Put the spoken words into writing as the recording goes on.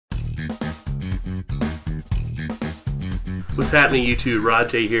What's happening, YouTube?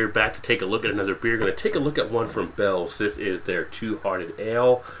 Rajay here, back to take a look at another beer. Going to take a look at one from Bell's. This is their Two Hearted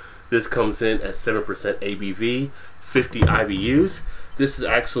Ale. This comes in at 7% ABV, 50 IBUs. This is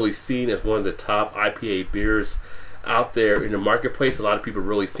actually seen as one of the top IPA beers out there in the marketplace. A lot of people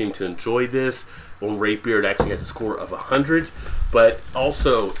really seem to enjoy this. On Rate Beer, it actually has a score of 100. But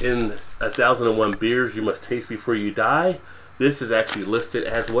also in 1001 Beers You Must Taste Before You Die, this is actually listed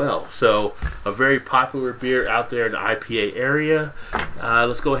as well. So a very popular beer out there in the IPA area.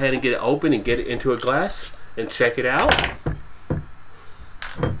 Let's go ahead and get it open and get it into a glass and check it out.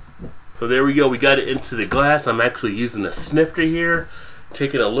 So there we go. We got it into the glass. I'm actually using a snifter here.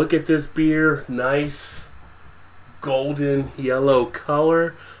 Taking a look at this beer. Nice golden yellow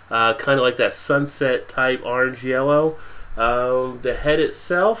color. Kind of like that sunset type orange yellow. The head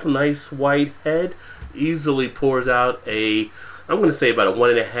itself, nice white head. Easily pours out I'm going to say about a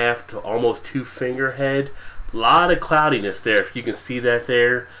 1.5 to almost 2 finger head. A lot of cloudiness there, if you can see that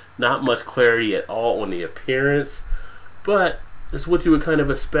there. Not much clarity at all on the appearance, but this is what you would kind of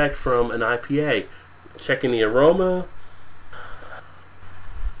expect from an IPA. Checking the aroma.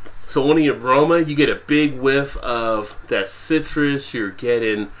 So on the aroma, you get a big whiff of that citrus. You're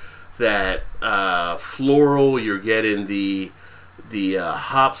getting that floral. You're getting the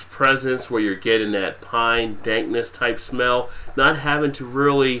hops presence, where you're getting that pine dankness type smell, not having to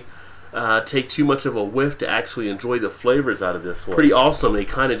really take too much of a whiff to actually enjoy the flavors out of this one. Pretty awesome. They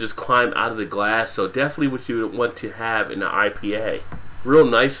kind of just climb out of the glass, so definitely what you would want to have in an IPA. Real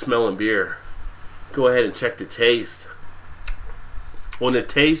nice smelling beer. Go ahead and check the taste. On the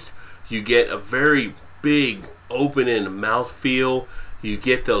taste, you get a very big opening mouthfeel. You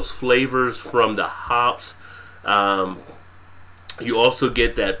get those flavors from the hops. You also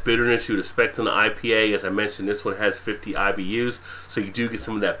get that bitterness you'd expect on the IPA. As I mentioned, this one has 50 IBUs, so you do get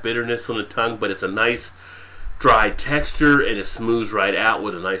some of that bitterness on the tongue, but it's a nice dry texture, and it smooths right out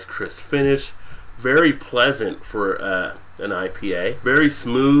with a nice crisp finish. Very pleasant for an IPA. Very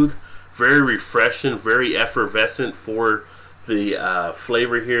smooth, very refreshing, very effervescent for the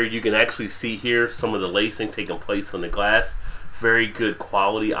flavor here. You can actually see here some of the lacing taking place on the glass. Very good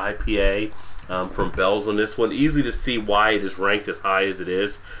quality IPA. From Bell's on this one. Easy to see why it is ranked as high as it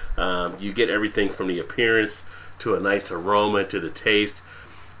is. You get everything from the appearance to a nice aroma to the taste.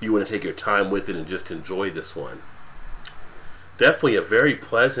 You want to take your time with it and just enjoy this one. Definitely a very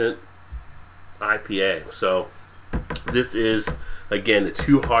pleasant IPA. So this is, again, the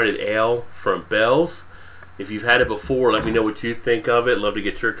Two Hearted Ale from Bell's. If you've had it before, let me know what you think of it. Love to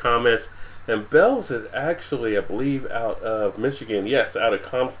get your comments. And Bell's is actually, I believe, out of Michigan. Yes, out of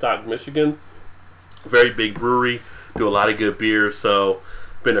Comstock, Michigan. Very big brewery, do a lot of good beers, so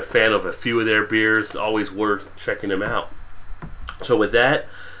been a fan of a few of their beers. Always worth checking them out. So with that,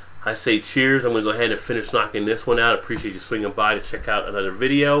 I say cheers. I'm going to go ahead and finish knocking this one out. Appreciate you swinging by to check out another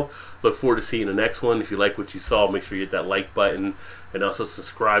video. Look forward to seeing the next one. If you like what you saw, make sure you hit that like button and also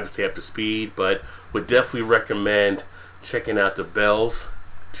subscribe to stay up to speed. But would definitely recommend checking out the Bell's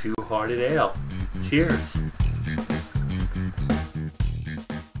Two Hearted Ale. Cheers.